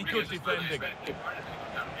 Really good defending.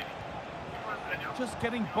 Just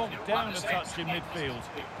getting bogged down a touch in midfield.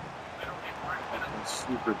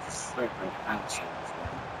 Super freaking handsome.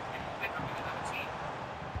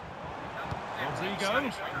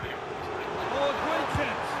 Rodrigo. Oh, a great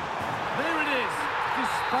chance. There it is.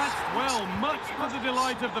 Dispatched well, much to the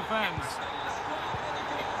delight of the fans.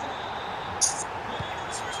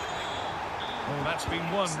 Oh, that's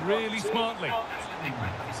been won really smartly. And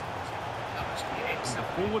the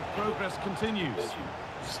forward progress continues.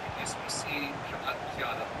 Just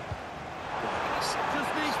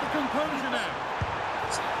needs the composure now.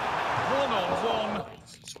 1-on-1.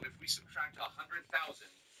 So if we subtract 100,000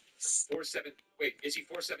 from 417, wait, is he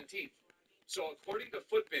 417? So according to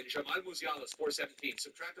Footbin, Jamal Musiala is 417.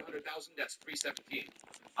 Subtract 100,000, that's 317.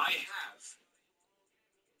 I have.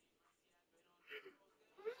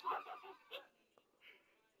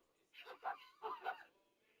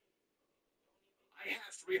 I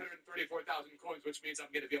have 334,000 coins, which means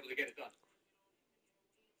I'm going to be able to get it done.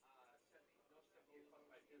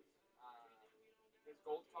 His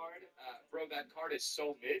gold card, bro, that card is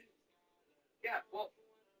so mid. Yeah, well,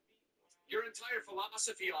 your entire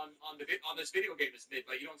philosophy on this video game is mid,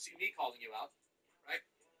 but you don't see me calling you out, right?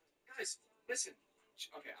 Guys, listen.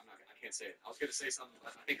 Okay, I can't say it. I was going to say something,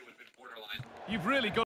 but I think it would have been borderline. You've really got